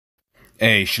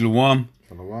Hey, Shalom.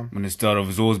 Shalom. When it started off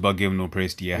as always by giving no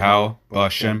praise to Yahweh,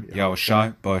 Ba'Shem, Yahweh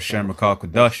Shai, Ba'Shem, Rakah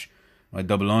Kodash. My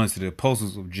double honors to the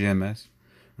apostles of GMS.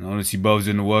 And honestly, brothers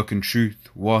in the work and truth,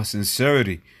 war,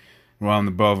 sincerity. Around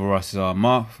the brother Rasa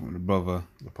Marth, the brother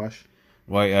Napash.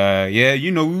 Right, yeah,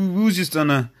 you know, we was just on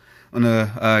a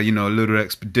little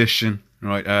expedition,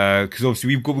 right? Because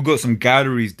obviously we've got some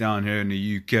galleries down here in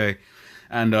the UK,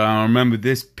 and I remember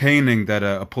this painting that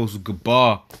Apostle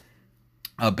Gabar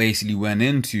basically went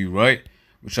into, right?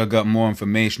 Which I got more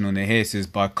information on it here. It says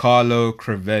by Carlo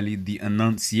Crivelli, The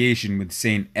Annunciation with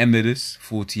Saint Emidius,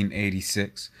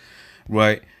 1486,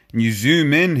 right? And you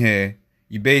zoom in here,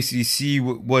 you basically see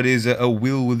what is a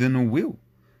wheel within a wheel,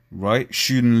 right?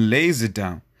 Shooting laser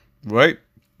down, right?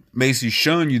 Basically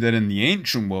showing you that in the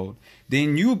ancient world, they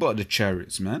knew about the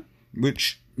chariots, man.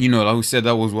 Which, you know, like we said,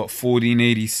 that was what,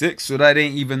 1486? So that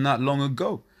ain't even that long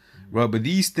ago, right? But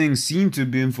these things seem to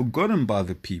have been forgotten by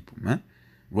the people, man.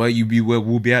 Right?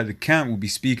 We'll be at the camp, we'll be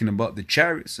speaking about the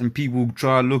chariots, and people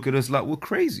try to look at us like we're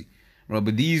crazy, right?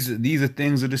 But these are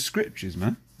things of the scriptures,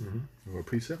 man. Or a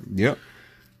precept. Yep.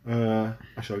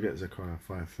 Actually, I'll get Zechariah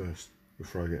 5 first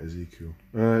before I get Ezekiel.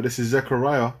 This is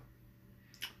Zechariah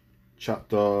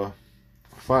chapter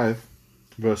 5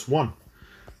 verse 1.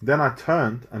 Then I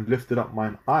turned and lifted up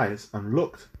mine eyes and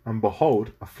looked, and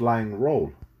behold, a flying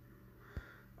roll.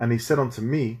 And he said unto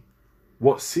me,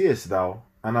 What seest thou?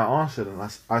 And I answered, and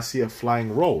I see a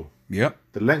flying roll. Yep.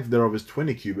 The length thereof is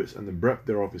 20 cubits, and the breadth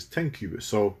thereof is 10 cubits.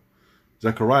 So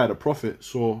Zechariah the prophet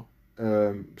saw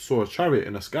a chariot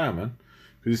in the sky, man.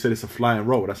 Because he said it's a flying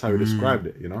roll. That's how he described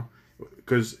it, you know.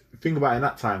 Because think about it, in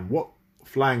that time, what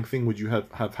flying thing would you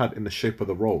have had in the shape of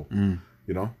the roll?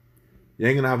 You know, you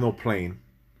ain't gonna have no plane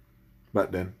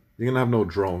back then. You're gonna have no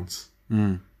drones.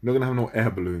 You're not gonna have no air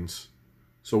balloons.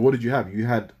 So what did you have? You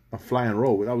had a flying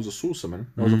roll. That was a saucer,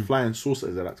 man. That was a flying saucer,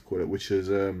 as I like to call it, which is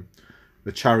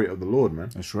the chariot of the Lord, man.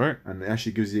 That's right. And it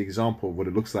actually gives the example of what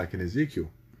it looks like in Ezekiel,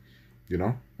 you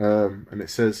know. And it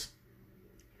says,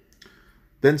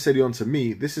 Then said he unto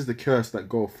me, This is the curse that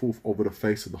goeth forth over the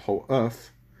face of the whole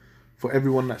earth. For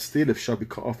everyone that stealeth shall be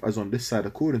cut off as on this side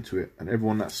according to it, and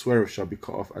everyone that sweareth shall be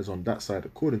cut off as on that side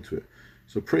according to it.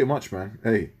 So pretty much, man,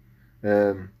 hey,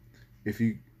 if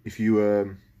you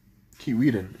keep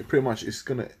reading, it pretty much is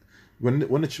gonna, when the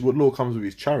Lord comes with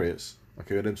his chariots,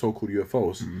 okay, them so-called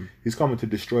UFOs, he's coming to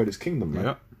destroy this kingdom,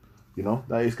 man. You know,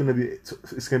 that it's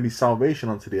gonna be salvation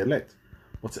unto the elect,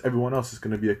 but to everyone else, it's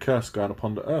gonna be a curse going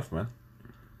upon the earth, man.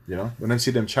 You know, when they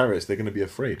see them chariots, they're gonna be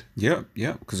afraid. Yeah,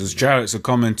 because those chariots are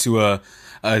coming to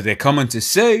they're coming to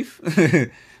save,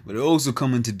 but they're also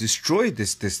coming to destroy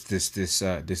this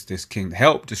kingdom,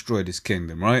 help destroy this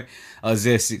kingdom, right?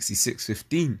 Isaiah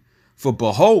 66:15. For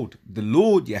behold, the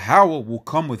Lord Yahweh will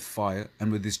come with fire,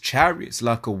 and with his chariots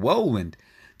like a whirlwind,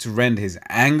 to rend his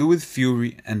anger with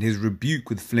fury and his rebuke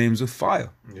with flames of fire.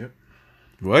 Yep.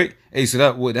 Right? Hey,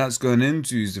 so what that's going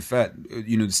into is the fact,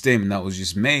 you know, the statement that was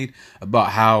just made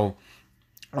about how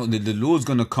the Lord's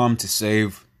going to come to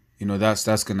save. You know,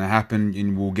 that's going to happen,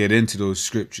 and we'll get into those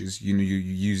scriptures. You know, you're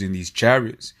using these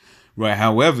chariots, right?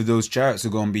 However, those chariots are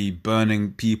going to be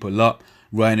burning people up,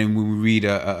 right? And when we read,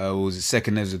 was it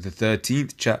 2nd Ezra, the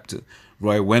 13th chapter,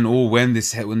 right? When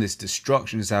this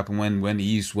destruction has happened,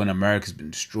 when America's been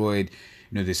destroyed,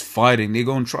 you know, this fighting, they're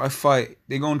going to try fight.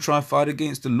 They're going to try fight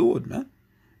against the Lord, man.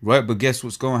 Right, but guess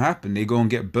what's going to happen? They're going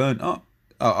to get burnt up.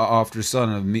 After a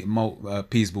sudden of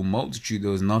peaceable multitude, there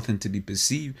was nothing to be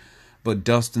perceived but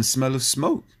dust and smell of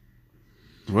smoke.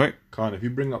 Right? Khan, if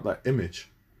you bring up that image,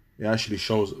 it actually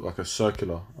shows like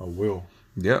a wheel.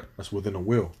 Yeah. That's within a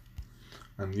wheel.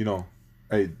 And, you know,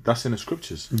 hey, that's in the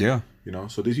scriptures. Yeah. You know,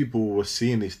 so these people were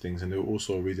seeing these things, and they were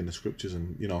also reading the scriptures,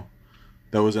 and, you know,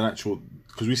 there was an actual,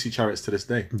 because we see chariots to this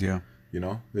day. Yeah. You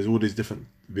know, there's all these different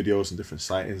videos and different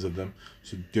sightings of them.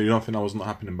 So you don't think that was not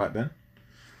happening back then?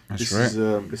 That's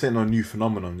right. This ain't no new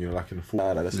phenomenon, you know, like in the full.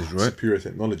 That's right. Superior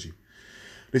technology.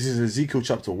 This is Ezekiel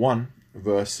chapter 1,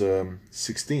 verse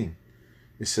 16.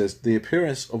 It says, The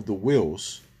appearance of the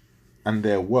wheels and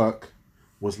their work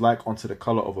was like unto the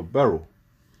colour of a beryl.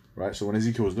 Right? So when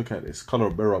Ezekiel was looking at this, colour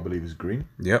of beryl, I believe, is green.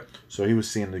 Yep. So he was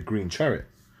seeing the green chariot.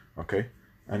 Okay?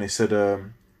 And it said,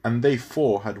 and they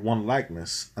four had one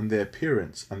likeness, and their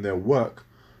appearance and their work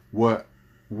was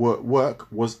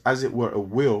as it were a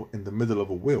wheel in the middle of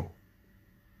a wheel.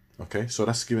 Okay, so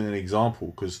that's giving an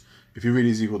example, because if you read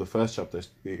Ezekiel, the first chapter,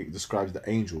 it describes the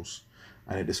angels,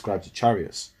 and it describes the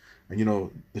chariots. And you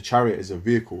know, the chariot is a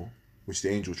vehicle which the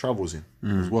angel travels in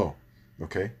as well.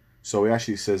 Okay, so it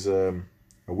actually says a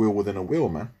wheel within a wheel,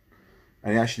 man.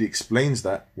 And it actually explains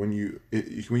that when you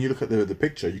look at the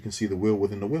picture, you can see the wheel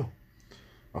within the wheel.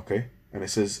 Okay, And it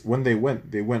says, when they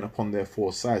went upon their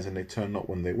four sides, and they turned not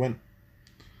when they went.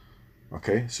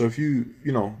 Okay, so if you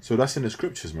know, so that's in the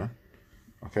scriptures, man.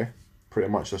 Okay, pretty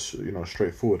much that's, you know,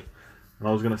 straightforward. And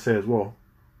I was gonna say as well,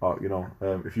 you know,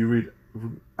 if you read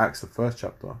Acts, the first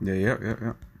chapter,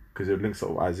 Yeah. because it links up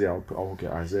with Isaiah. I'll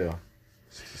get Isaiah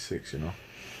 66. You know.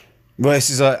 Well, this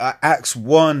is Acts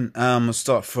 1, I'll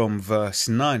start from verse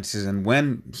 9. It says, and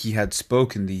when he had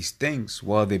spoken these things,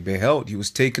 while they beheld, he was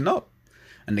taken up,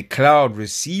 and the cloud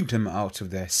received him out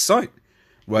of their sight.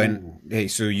 Right? And, hey,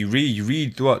 so you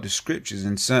read throughout the scriptures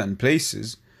in certain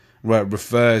places, where it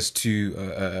refers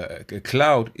to a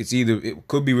cloud. It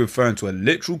could be referring to a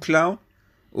literal cloud,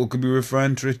 or it could be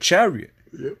referring to a chariot.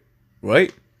 Yep.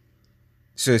 Right?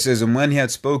 So it says, and when he had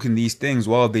spoken these things,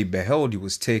 while they beheld, he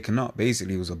was taken up.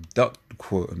 Basically, he was abducted,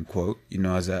 quote unquote. You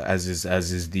know, as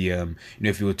is the you know,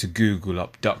 if you were to Google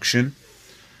abduction,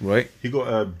 right? He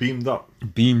got beamed up.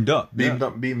 Beamed up. Beamed yeah.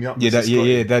 up. Beam me up. Yeah,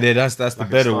 that's like the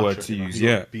better word Trek, to you know? use. He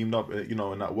got Yeah. beamed up. You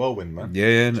know, in that whirlwind, man.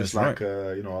 Yeah, just that's like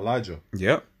right. you know, Elijah.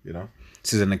 Yeah. You know. It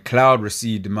says, and the cloud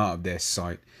received him out of their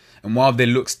sight. And while they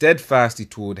looked steadfastly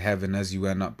toward heaven as he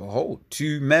went up, behold,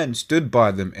 two men stood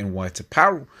by them in white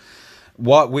apparel,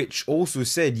 which also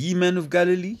said, ye men of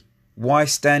Galilee, why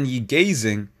stand ye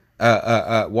gazing?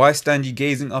 Why stand ye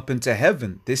gazing up into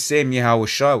heaven? This same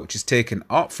Yahushua, which is taken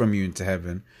up from you into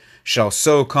heaven, shall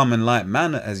so come in like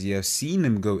manner as ye have seen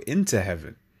him go into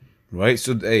heaven. Right?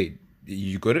 So, hey,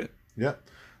 you got it? Yeah.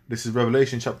 This is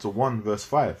Revelation chapter 1, verse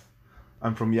 5.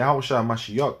 And from Yahushua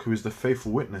Mashiach, who is the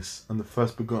faithful witness, and the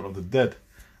first begotten of the dead,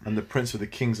 and the prince of the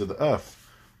kings of the earth,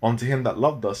 unto him that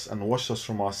loved us, and washed us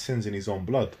from our sins in his own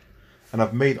blood, and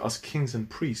have made us kings and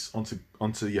priests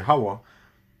unto Yahweh,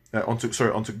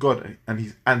 unto God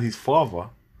and his Father,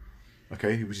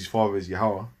 okay, which his Father is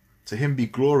Yahweh. To him be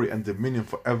glory and dominion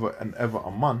forever and ever.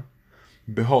 Amen.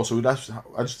 Behold, so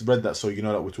I just read that so you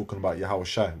know that we're talking about Yahweh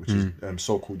Shai, which is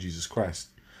so-called Jesus Christ.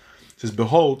 It says,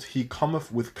 behold, he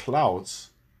cometh with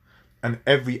clouds, and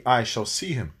every eye shall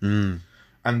see him,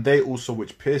 and they also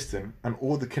which pierced him, and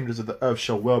all the kindreds of the earth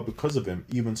shall wail because of him,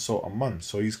 even so Amen.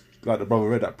 So he's like the brother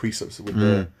read that precepts with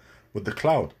the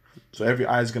cloud. So every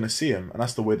eye is going to see him, and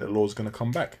that's the way that the Lord's going to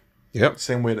come back. Yep.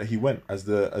 Same way that he went, as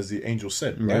the angel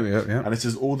said. Right? Yeah. And it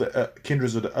says all the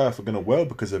kindreds of the earth are going to wail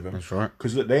because of him. That's right.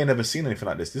 Because they ain't never seen anything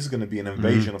like this. This is going to be an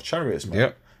invasion of chariots, man.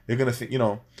 Yep. They're going to think, you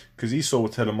know, because Esau will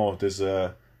tell them, oh, there's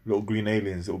little green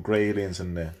aliens, little grey aliens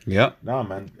in there. Yeah. Nah,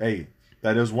 man. Hey,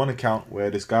 there was one account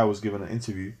where this guy was given an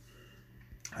interview,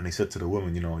 and he said to the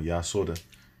woman, you know, yeah, I saw the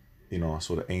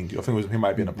angel. I think he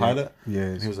might be in a pilot. Yeah.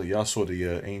 And he was like, yeah, I saw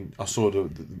I saw the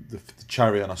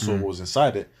chariot, and I saw what was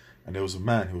inside it, and there was a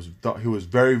man. He was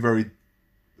very, very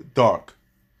dark.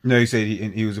 No, he said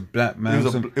he was a black man.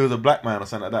 He was a black man or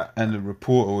something like that. And the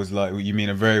reporter was like, well, you mean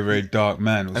a very, very dark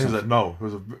man? And he was like, no,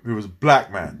 he was a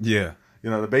black man. Yeah. You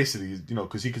know, basically, you know,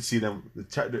 because he could see them,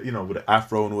 you know, with the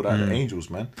afro and all that, the angels,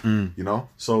 man. You know,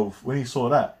 so when he saw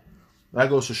that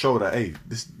goes to show that, hey,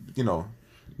 this, you know,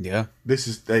 yeah, this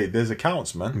is, hey, there's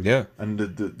accounts, man. Yeah, and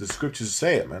the scriptures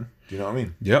say it, man. Do you know what I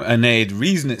mean? Yeah, and the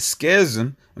reason it scares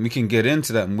them, and we can get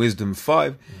into that in Wisdom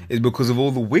 5, is because of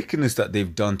all the wickedness that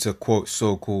they've done to quote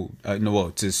so-called,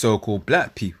 to so-called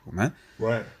black people, man.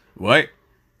 Right.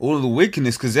 All of the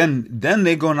wickedness, because then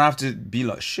they're going to have to be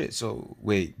like, shit, so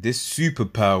wait, this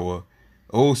superpower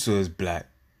also is black.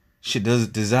 Shit,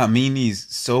 does that mean these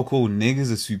so-called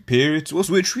niggas are superior to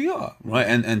us, which we are, right?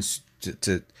 And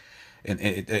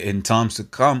in times to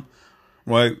come,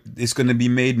 right, it's going to be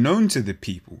made known to the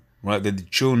people, right, that the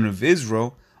children of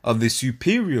Israel are the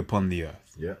superior upon the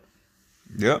earth. Yeah.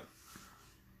 Yeah.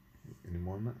 Any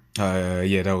more on that?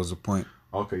 Yeah, that was the point.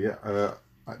 Okay, yeah.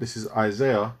 This is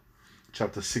Isaiah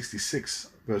chapter 66,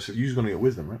 verses. You're going to get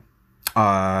wisdom,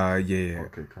 right? Yeah.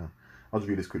 Okay, can I'll just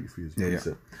read this quickly for you. Yeah.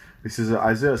 This is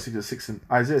Isaiah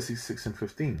 66 and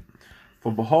 15.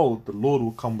 For behold, the Lord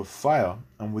will come with fire,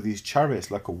 and with his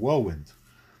chariots like a whirlwind,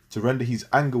 to render his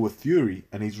anger with fury,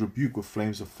 and his rebuke with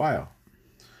flames of fire.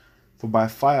 For by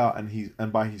fire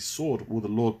and by his sword will the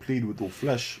Lord plead with all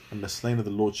flesh, and the slain of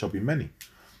the Lord shall be many.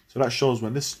 So that shows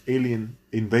when this alien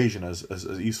invasion, as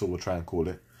Esau will try and call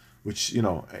it, which, you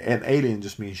know, an alien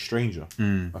just means stranger,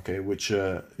 okay, which,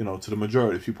 you know, to the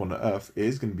majority of people on the earth, it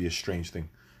is going to be a strange thing,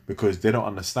 because they don't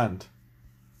understand.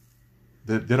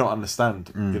 They don't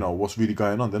understand, you know, what's really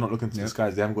going on. They're not looking to the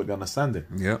skies. They haven't got the understanding.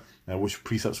 Yeah. Which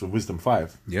precepts with Wisdom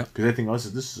 5. Yeah. Because they think, this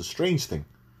is a strange thing,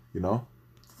 you know,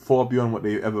 far beyond what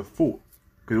they ever thought.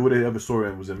 Because what they ever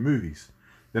saw was in movies.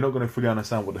 They're not going to fully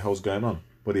understand what the hell's going on.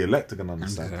 But the elect are going to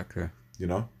understand. Exactly. You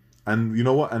know? And you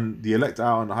know what? And the elect are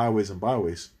out on the highways and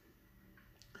byways,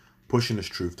 pushing this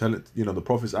truth. Tell it, you know, the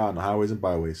prophets are out on the highways and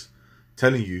byways,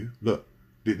 telling you, look,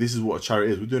 this is what a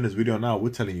chariot is. We're doing this video now.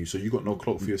 We're telling you, so you got no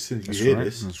cloak for your sins. You hear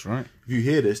this? That's right. If you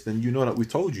hear this, then you know that we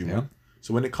told you, man.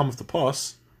 So when it comes to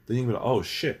pass, then you can be like, oh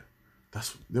shit,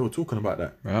 they were talking about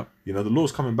that. Yeah. You know, the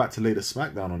Lord's coming back to lay the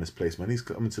smackdown on this place, man. He's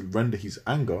coming to render his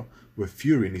anger with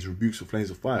fury and his rebukes with flames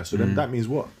of fire. So then that means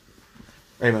what?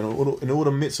 Hey man, in all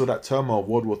the midst of that turmoil of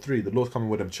World War III, the Lord's coming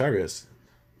with them chariots,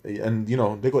 and you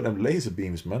know they got them laser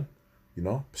beams, man. You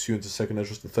know, pursuant to 2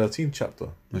 Ezra the 13th chapter.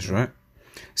 That's right.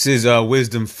 It says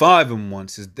Wisdom 5:1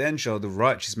 says, then shall the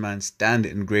righteous man stand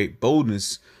in great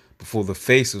boldness before the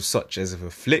face of such as have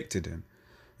afflicted him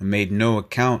and made no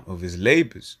account of his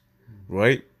labors.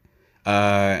 Right?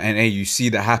 And hey, you see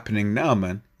that happening now,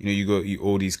 man. You know, you got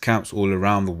all these camps all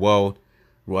around the world,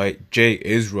 right?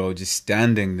 Israel just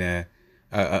standing there,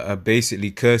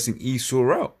 basically cursing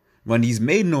Esau out. When he's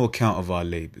made no account of our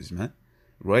labors, man.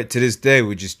 Right? To this day,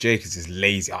 we're just Jake is just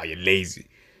lazy. Oh, you're lazy.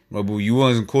 Right, but you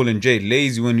wasn't calling Jake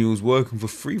lazy when he was working for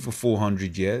free for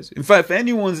 400 years. In fact, if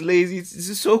anyone's lazy, it's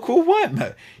a so-called white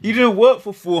man. He didn't work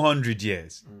for 400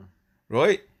 years.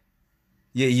 Right?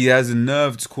 Yet he has the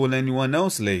nerve to call anyone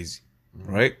else lazy.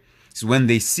 Right? So when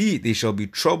they see it, they shall be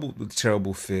troubled with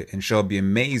terrible fear and shall be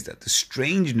amazed at the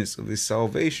strangeness of his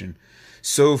salvation,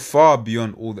 so far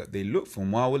beyond all that they look for.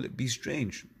 And why will it be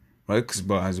strange? Right? Because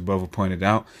as the brother pointed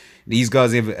out, these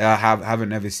guys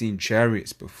haven't ever seen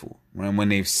chariots before. Right? And when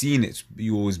they've seen it,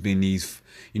 you always been these,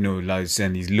 you know, like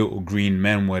saying these little green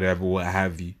men, whatever, what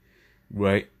have you.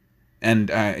 Right? And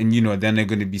you know, then they're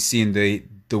going to be seeing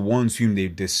the ones whom they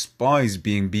despise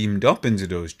being beamed up into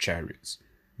those chariots.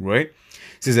 Right?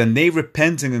 It says, and they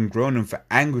repenting and groaning for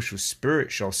anguish of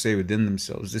spirit shall say within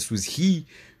themselves, this was he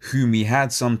whom he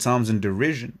had sometimes in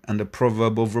derision and a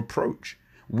proverb of reproach.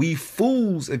 We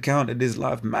fools accounted his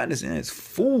life madness. And it's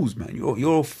fools, man.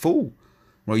 You're a fool.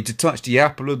 Right? To touch the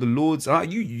apple of the Lord's eye,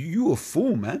 you a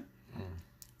fool, man.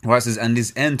 Right? It says, and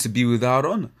his end to be without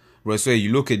honor. Right? So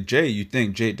you look at Jay, you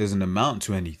think Jay doesn't amount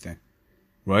to anything.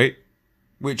 Right?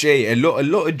 Which a lot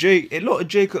of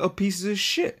Jay are pieces of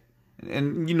shit.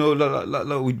 And you know,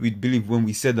 like we believe when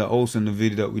we said that also in the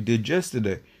video that we did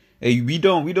yesterday. Hey, we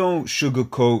don't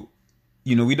sugarcoat,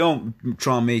 you know, we don't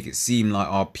try and make it seem like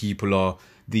our people are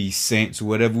these saints or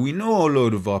whatever. We know a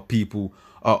load of our people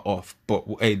are off, but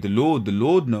hey, the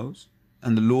Lord knows,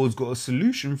 and the Lord's got a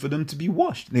solution for them to be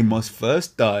washed. They must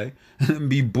first die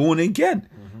and be born again.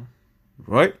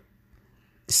 Right?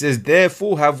 It says,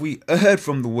 therefore have we erred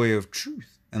from the way of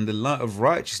truth, and the light of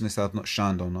righteousness hath not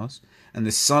shined on us, and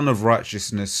the sun of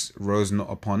righteousness rose not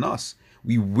upon us.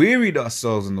 We wearied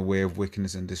ourselves in the way of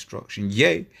wickedness and destruction.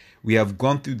 Yea, we have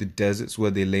gone through the deserts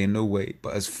where they lay no way,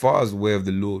 but as far as the way of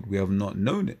the Lord, we have not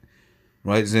known it.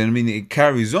 Right? So I mean, it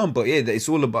carries on, but yeah, it's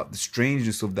all about the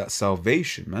strangeness of that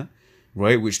salvation, man.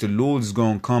 Right? Which the Lord is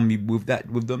going to come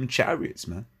with them chariots,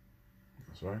 man.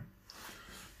 That's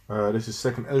right. This is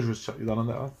 2 Ezra chapter. You done on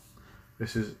that up?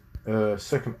 This is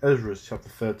 2 Ezra chapter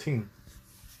 13.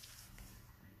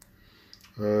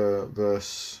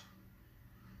 Verse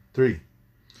 3. It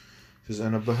says,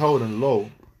 and I beheld, and lo,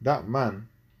 that man,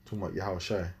 talking about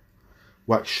Yahushua,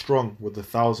 waxed strong with the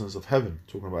thousands of heaven,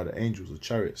 talking about the angels, the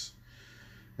chariots.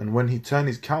 And when he turned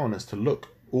his countenance to look,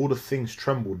 all the things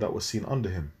trembled that were seen under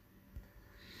him.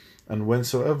 And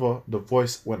whensoever the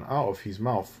voice went out of his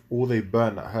mouth, all they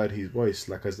burned that heard his voice,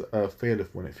 like as the earth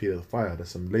faileth when it feeleth fire.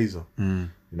 That's some laser, you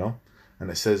know.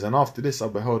 And it says, and after this I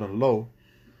beheld, and lo,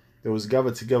 there was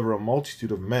gathered together a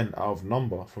multitude of men out of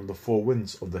number from the four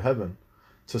winds of the heaven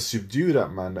to subdue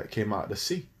that man that came out of the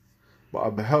sea. But I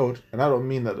beheld, and I don't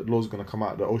mean that the Lord's going to come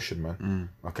out of the ocean, man.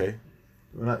 Okay?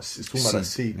 When it's talking about that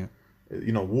sea,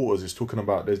 you know, waters, it's talking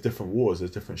about there's different waters,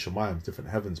 there's different Shemayim, different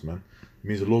heavens, man. It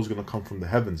means the Lord's going to come from the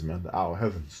heavens, man, the outer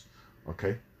heavens.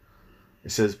 Okay?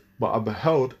 It says, but I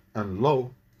beheld, and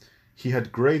lo, he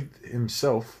had graved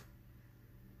himself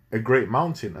a great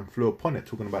mountain and flew upon it,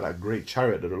 talking about that great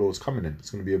chariot that the Lord's coming in.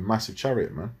 It's going to be a massive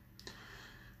chariot, man.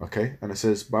 Okay? And it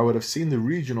says, but I would have seen the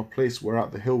region or place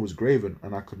whereout the hill was graven,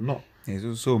 and I could not. It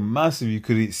was so massive you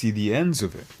couldn't see the ends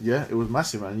of it. Yeah, it was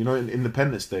massive, man. You know, in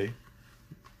Independence Day,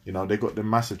 you know, they got the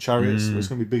massive chariots. It's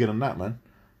going to be bigger than that, man.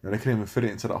 You know, they couldn't even fit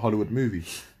it into that Hollywood movie.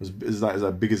 It's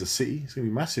that big as a city. It's going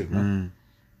to be massive, man.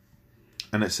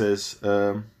 And it says,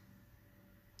 and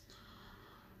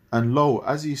lo,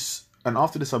 and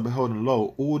after this I beheld, and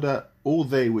lo, all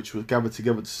they which were gathered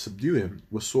together to subdue him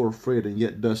were sore afraid, and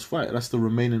yet durst fight. That's the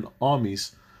remaining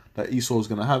armies that Esau is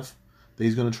going to have, that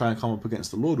he's going to try and come up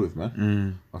against the Lord with,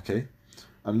 man. Okay?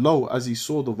 And lo, as he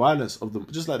saw the violence of them,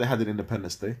 just like they had in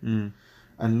Independence Day,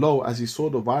 and lo, as he saw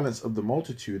the violence of the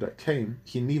multitude that came,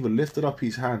 he neither lifted up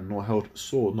his hand, nor held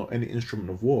sword, nor any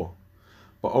instrument of war,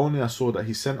 But only I saw that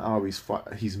he sent out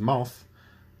of his mouth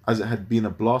as it had been a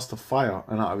blast of fire,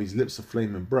 and out of his lips a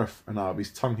flaming breath, and out of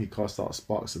his tongue he cast out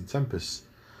sparks and tempests.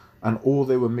 And all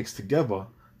they were mixed together,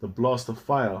 the blast of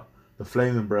fire, the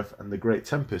flaming breath, and the great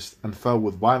tempest, and fell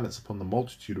with violence upon the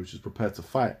multitude which was prepared to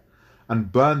fight,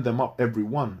 and burned them up every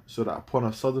one, so that upon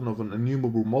a sudden of an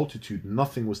innumerable multitude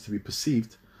nothing was to be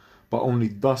perceived, but only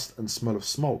dust and smell of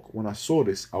smoke. When I saw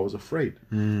this, I was afraid.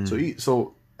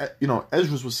 So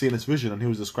Ezra was seeing this vision, and he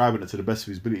was describing it to the best of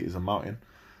his ability as a mountain.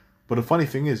 But the funny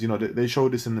thing is, they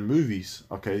showed this in the movies.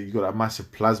 Okay, you got that massive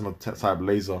plasma type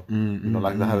laser,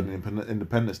 like they had on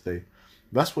Independence Day.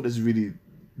 That's what is really,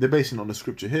 they're basing on the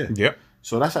scripture here. Yeah.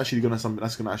 So that's actually something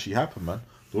that's gonna actually happen, man.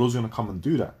 The Lord's gonna come and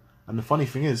do that. And the funny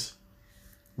thing is,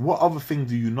 what other thing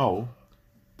do you know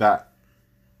that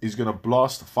is gonna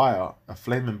blast fire, a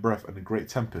flaming breath, and a great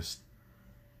tempest?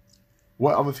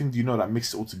 What other thing do you know that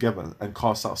mixes it all together and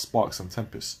casts out sparks and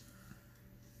tempests?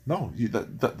 No,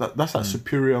 that's that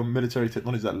superior military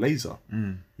technology, that laser.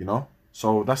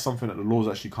 So that's something that the Lord's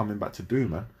actually coming back to do,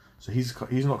 man. So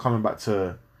he's not coming back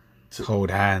to hold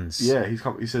hands. Yeah,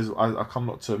 he says, I come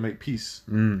not to make peace.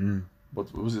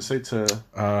 What was it say to?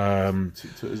 I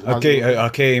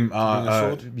came.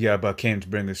 But I came to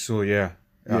bring the sword. Yeah.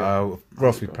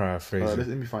 Roughly paraphrase. Let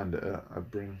me find it.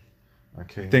 I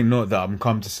came. Think not that I'm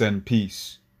come to send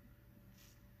peace.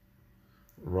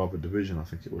 Rather division, I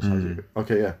think it was.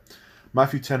 Okay, yeah.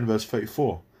 Matthew 10 verse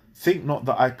 34. Think not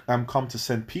that I am come to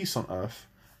send peace on earth.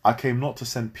 I came not to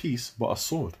send peace, but a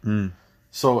sword.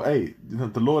 So, hey,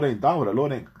 the Lord ain't down with it. The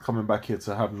Lord ain't coming back here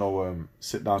to have no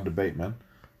sit-down debate, man.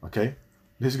 Okay?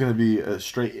 This is going to be a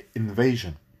straight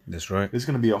invasion. That's right. This is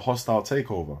going to be a hostile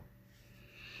takeover.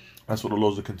 That's what the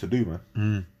Lord's looking to do,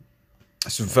 man.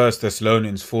 So 1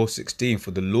 Thessalonians 4:16,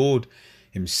 for the Lord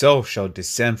himself shall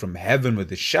descend from heaven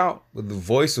with a shout, with the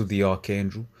voice of the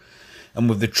archangel, and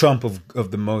with the trump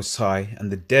of the Most High, and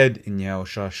the dead in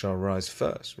Yahushua shall rise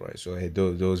first. Right. So hey,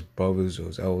 those brothers,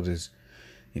 those elders,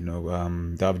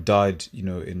 that have died,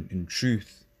 in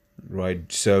truth,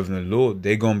 right, serving the Lord,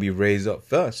 they're gonna be raised up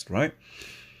first, right?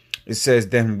 It says,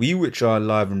 then we which are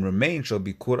alive and remain shall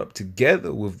be caught up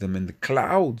together with them in the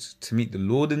clouds to meet the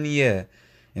Lord in the air,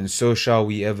 and so shall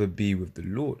we ever be with the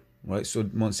Lord. Right, so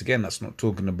once again, that's not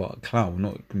talking about a cloud. We're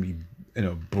not going to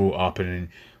be, brought up and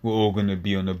we're all going to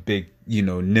be on a big,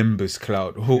 nimbus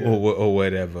cloud or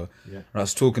whatever. Yeah.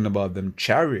 That's talking about them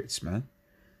chariots, man.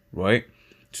 Right,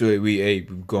 so we're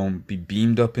going to be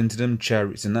beamed up into them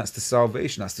chariots, and that's the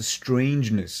salvation. That's the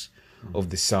strangeness of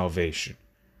the salvation,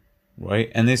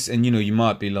 right? And you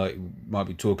might be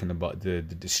talking about the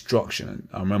destruction. And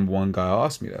I remember one guy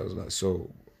asked me that. I was like, so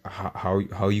how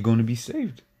are you going to be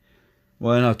saved?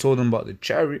 Well, and I told him about the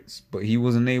chariots, but he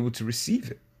wasn't able to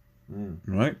receive it.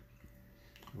 Right?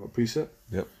 What precept?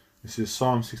 Yep. This is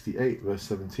Psalm 68, verse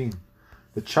 17.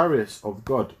 The chariots of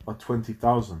God are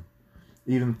 20,000,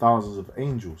 even thousands of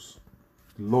angels.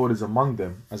 The Lord is among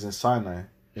them, as in Sinai,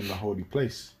 in the holy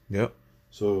place. Yep.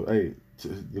 So, hey,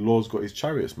 the Lord's got his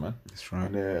chariots, man. That's right.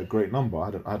 And they're a great number. I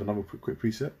had another quick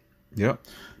precept. Yep.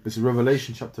 This is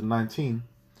Revelation chapter 19,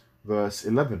 verse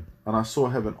 11. And I saw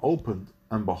heaven opened,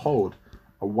 and behold,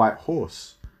 a white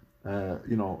horse.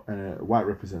 White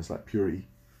represents like purity,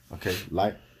 okay,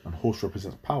 light, and horse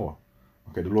represents power.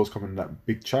 Okay, the Lord's coming in that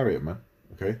big chariot, man.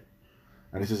 Okay,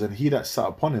 and it says, and he that sat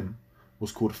upon him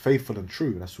was called faithful and true.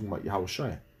 And that's talking about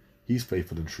Yahushua. He's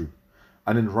faithful and true,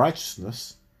 and in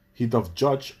righteousness he doth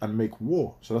judge and make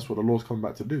war. So that's what the Lord's coming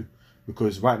back to do,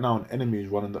 because right now an enemy is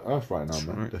running the earth right now, that's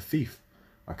man. Right. The thief.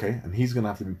 Okay, and he's gonna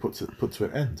have to be put to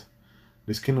an end.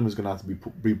 This kingdom is going to have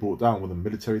to be brought down with a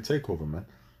military takeover, man.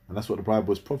 And that's what the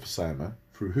Bible is prophesying, man.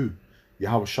 Through who?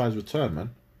 Yahushua's return,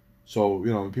 man. So,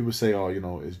 when people say,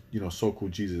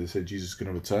 so-called Jesus, they say Jesus is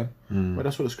going to return. But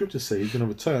that's what the scriptures say. He's going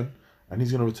to return, and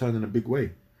he's going to return in a big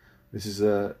way. This is,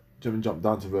 jump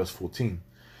down to verse 14.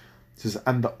 It says,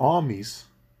 and the armies,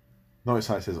 notice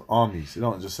how it says armies. It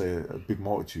don't just say a big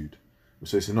multitude.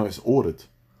 So it's ordered,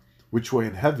 which were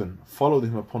in heaven, followed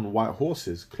him upon white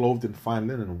horses, clothed in fine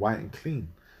linen, white and clean.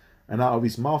 And out of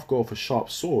his mouth goeth a sharp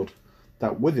sword,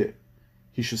 that with it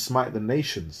he should smite the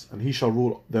nations, and he shall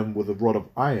rule them with a rod of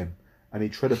iron, and he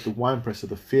treadeth the winepress of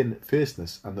the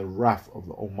fierceness and the wrath of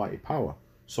the almighty power.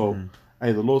 So,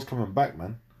 hey, the Lord's coming back,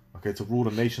 man. Okay, to rule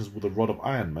the nations with a rod of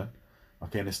iron, man.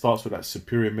 Okay, and it starts with that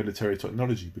superior military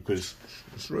technology, because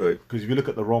that's right. Because if you look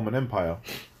at the Roman Empire,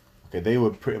 okay, they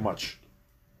were pretty much,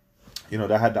 they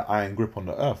had that iron grip on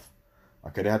the earth.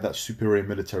 Okay, they had that superior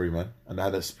military, man, and they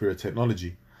had that superior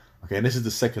technology. Okay, and this is the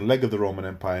second leg of the Roman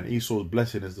Empire, and Esau's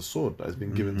blessing is the sword that has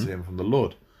been given to him from the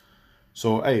Lord.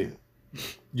 So, hey,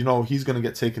 you know, he's going to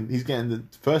get taken. He's getting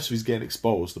he's getting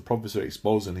exposed. The prophets are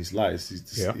exposing his lies,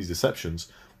 his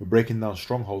deceptions. We're breaking down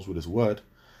strongholds with his word.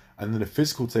 And then the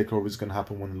physical takeover is going to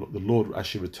happen when the Lord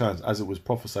actually returns, as it was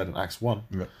prophesied in Acts 1.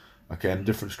 Yeah. Okay, and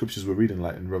different scriptures we're reading,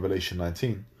 like in Revelation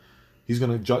 19. He's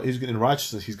going to judge. He's in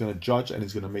righteousness. He's going to judge, and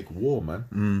he's going to make war,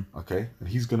 man. Okay, and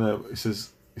he's going to. It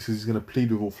says he's going to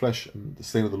plead with all flesh, and the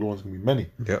slain of the Lord is going to be many.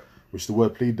 Yeah. Which the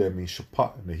word plead there means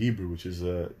shapat in the Hebrew, which is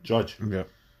judge. Yeah.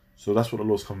 So that's what the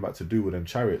Lord's coming back to do with them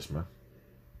chariots, man.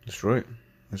 That's right.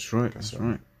 That's right.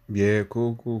 Yeah,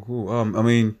 cool. I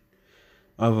mean,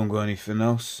 I haven't got anything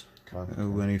else.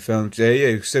 Any films?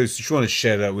 Yeah. So just want to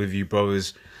share that with you,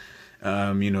 brothers.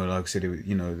 You know, like I said,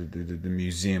 you know, the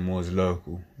museum was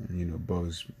local, and, you know,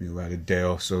 brothers, you know, had a day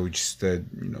off, so we just said,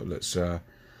 you know,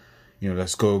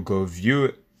 let's go view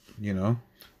it. You know.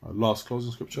 Last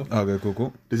closing scripture. Okay,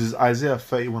 cool. This is Isaiah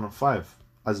 31:5.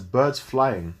 As birds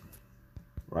flying,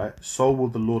 right, so will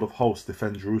the Lord of hosts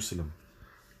defend Jerusalem.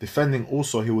 Defending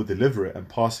also, he will deliver it, and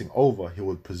passing over, he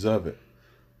will preserve it.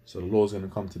 So the Lord's going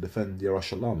to come to defend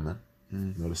Yerushalayim, man.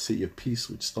 You know, the city of peace,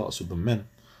 which starts with the men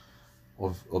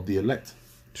of the elect.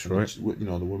 That's right. You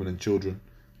know, the women and children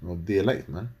of the elect,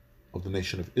 man, of the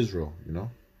nation of Israel, you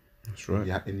know. That's right.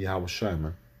 In Yahweh Shai,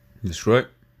 man. That's right.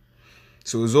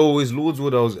 So as always, Lord's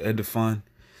word, I was edifying.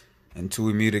 Until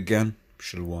we meet again,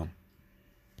 Shalom.